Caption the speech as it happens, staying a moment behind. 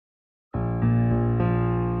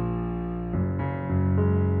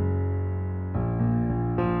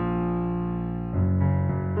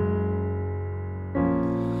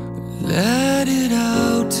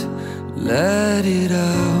let it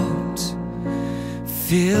out.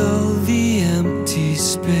 Fill the empty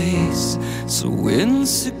space, so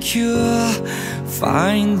insecure.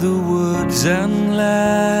 Find the words and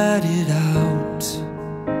let it out.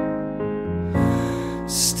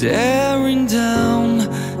 Staring down,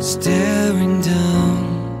 staring down.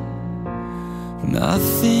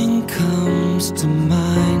 Nothing comes to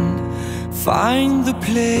mind. Find the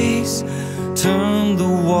place, turn the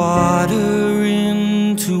water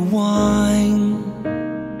into wine.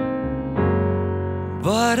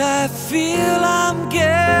 But I feel I'm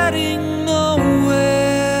getting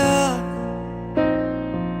nowhere,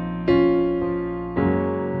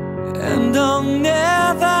 and I'll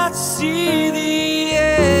never see the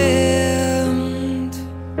end.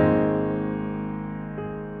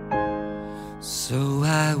 So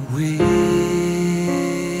I wither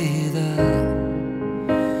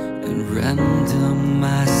and render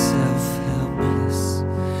myself helpless.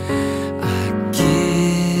 I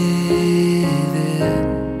give in,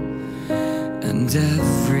 and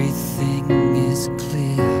everything is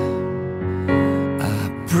clear. I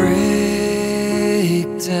break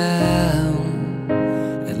down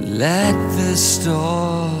and let the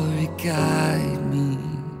story guide me.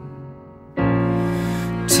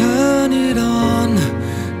 Turn it on,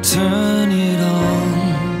 turn it on.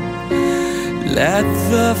 Let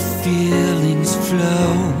the feelings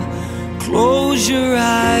flow. Close your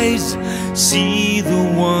eyes, see the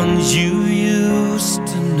ones you used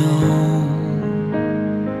to know.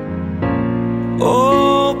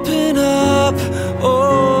 Open up,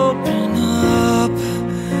 open up.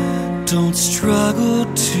 Don't struggle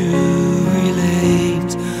to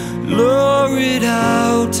relate. Lure it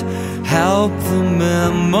out, help the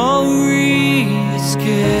memory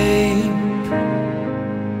escape.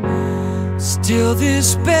 Still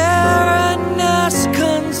this barrenness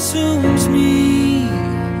consumes me,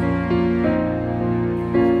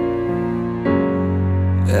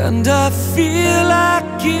 and I feel like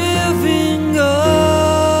giving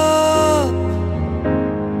up.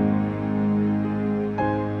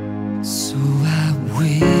 So I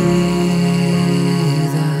wither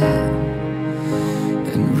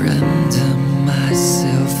and render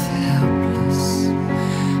myself helpless.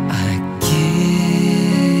 I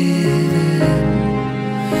give in,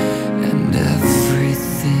 and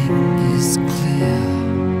everything is clear.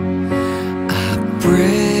 I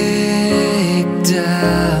break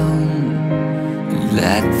down,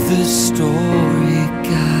 let the story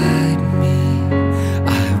guide me.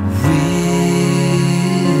 I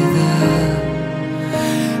wither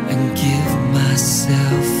and give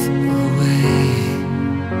myself away.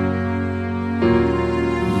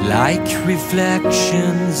 Like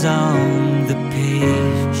reflections on the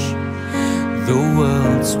page, the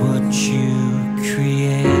world's what you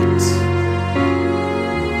create.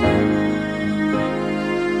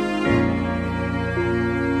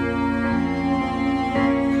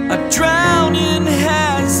 I drown in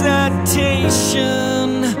hesitation.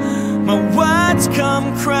 My words come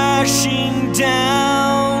crashing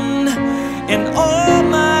down, and all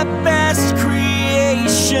my best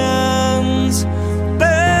creations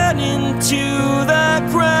burn into the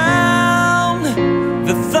ground.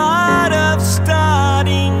 The thought of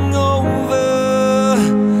starting over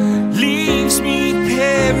leaves me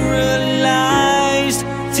paralyzed.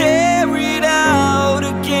 Tear it out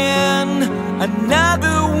again,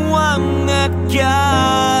 another one that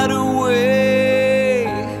got away.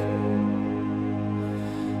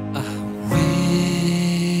 I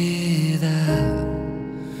wither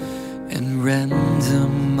and render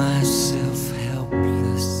myself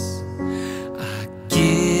helpless. I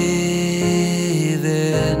give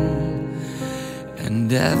in,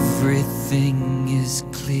 and everything is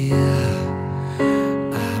clear.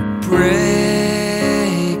 I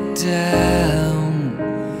break down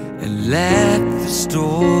and let the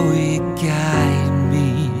story guide me.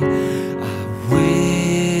 I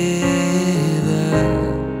wither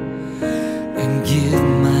and give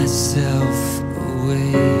myself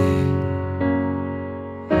away.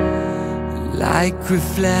 Like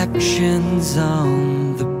reflections on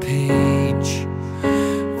the page,